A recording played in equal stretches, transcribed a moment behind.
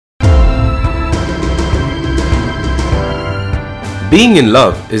Being in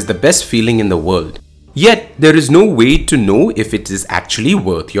love is the best feeling in the world. Yet, there is no way to know if it is actually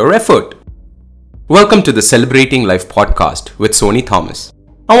worth your effort. Welcome to the Celebrating Life podcast with Sony Thomas.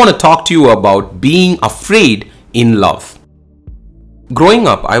 I want to talk to you about being afraid in love. Growing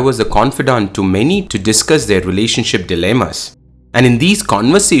up, I was a confidant to many to discuss their relationship dilemmas. And in these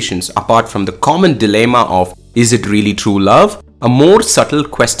conversations, apart from the common dilemma of, is it really true love? A more subtle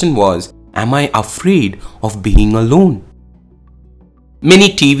question was, am I afraid of being alone? Many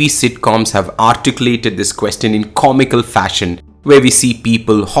TV sitcoms have articulated this question in comical fashion, where we see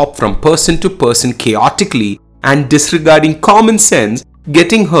people hop from person to person chaotically and disregarding common sense,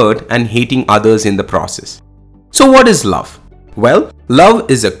 getting hurt and hating others in the process. So what is love? Well, love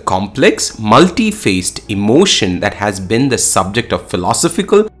is a complex, multi-faced emotion that has been the subject of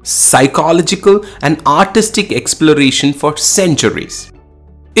philosophical, psychological, and artistic exploration for centuries.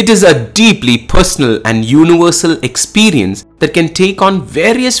 It is a deeply personal and universal experience that can take on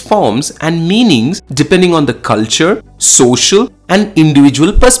various forms and meanings depending on the culture, social, and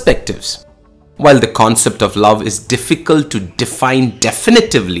individual perspectives. While the concept of love is difficult to define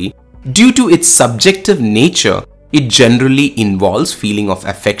definitively due to its subjective nature, it generally involves feeling of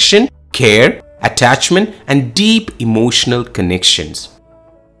affection, care, attachment, and deep emotional connections.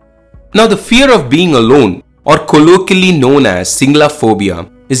 Now, the fear of being alone, or colloquially known as singlephobia,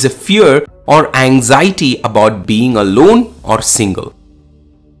 is a fear or anxiety about being alone or single.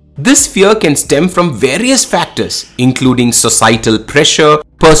 This fear can stem from various factors, including societal pressure,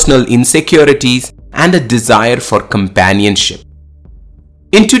 personal insecurities, and a desire for companionship.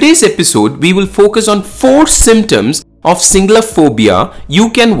 In today's episode, we will focus on 4 symptoms of singlephobia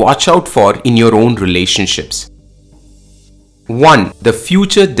you can watch out for in your own relationships. 1. The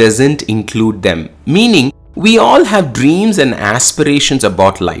future doesn't include them, meaning we all have dreams and aspirations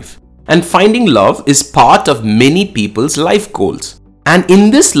about life, and finding love is part of many people's life goals. And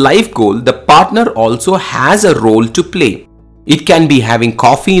in this life goal, the partner also has a role to play. It can be having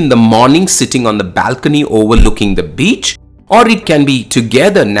coffee in the morning sitting on the balcony overlooking the beach, or it can be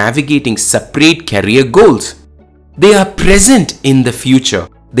together navigating separate career goals. They are present in the future.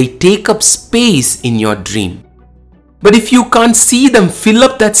 They take up space in your dream. But if you can't see them fill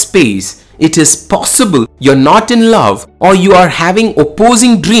up that space, it is possible you're not in love or you are having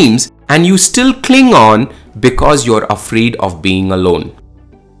opposing dreams and you still cling on because you're afraid of being alone.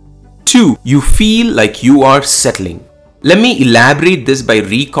 2. You feel like you are settling. Let me elaborate this by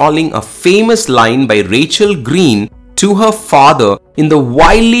recalling a famous line by Rachel Green to her father in the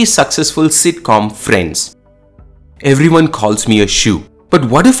wildly successful sitcom Friends. Everyone calls me a shoe, but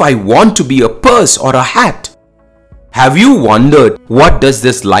what if I want to be a purse or a hat? Have you wondered what does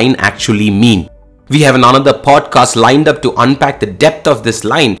this line actually mean? We have another podcast lined up to unpack the depth of this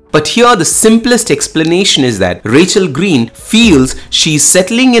line, but here the simplest explanation is that Rachel Green feels she's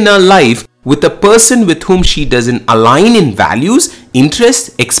settling in her life with a person with whom she doesn't align in values,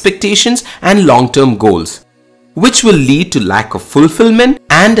 interests, expectations, and long-term goals, which will lead to lack of fulfillment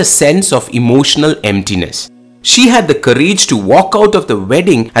and a sense of emotional emptiness. She had the courage to walk out of the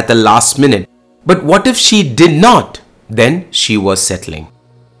wedding at the last minute. But what if she did not? Then she was settling.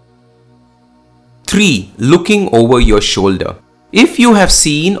 3. Looking over your shoulder. If you have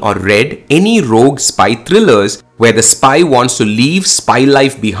seen or read any rogue spy thrillers where the spy wants to leave spy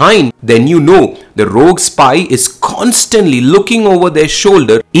life behind, then you know the rogue spy is constantly looking over their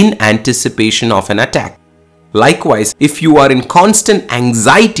shoulder in anticipation of an attack. Likewise, if you are in constant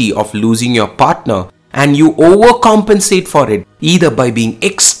anxiety of losing your partner, and you overcompensate for it either by being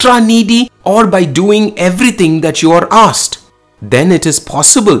extra needy or by doing everything that you are asked, then it is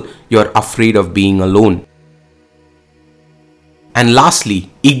possible you're afraid of being alone. And lastly,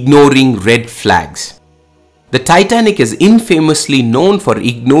 ignoring red flags. The Titanic is infamously known for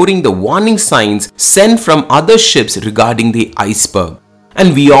ignoring the warning signs sent from other ships regarding the iceberg,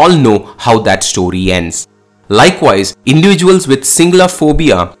 and we all know how that story ends. Likewise, individuals with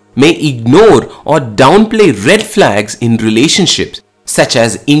singlephobia may ignore or downplay red flags in relationships such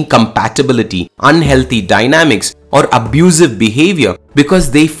as incompatibility, unhealthy dynamics, or abusive behavior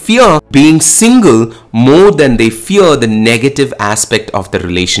because they fear being single more than they fear the negative aspect of the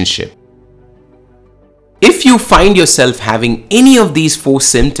relationship. If you find yourself having any of these 4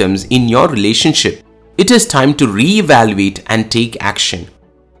 symptoms in your relationship, it is time to reevaluate and take action.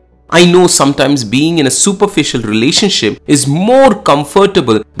 I know sometimes being in a superficial relationship is more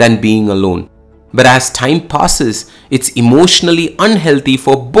comfortable than being alone. But as time passes, it's emotionally unhealthy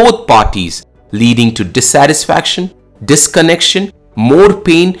for both parties, leading to dissatisfaction, disconnection, more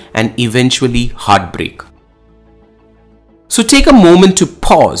pain, and eventually heartbreak. So take a moment to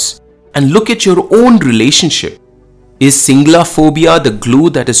pause and look at your own relationship. Is singular phobia the glue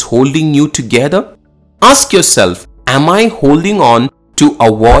that is holding you together? Ask yourself, am I holding on to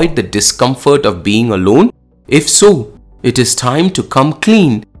avoid the discomfort of being alone? If so, it is time to come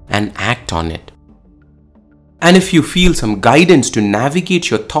clean and act on it. And if you feel some guidance to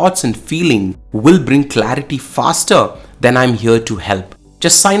navigate your thoughts and feeling will bring clarity faster, then I'm here to help.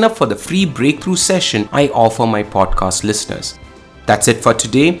 Just sign up for the free breakthrough session I offer my podcast listeners. That's it for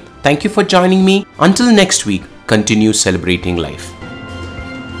today. Thank you for joining me. Until next week, continue celebrating life.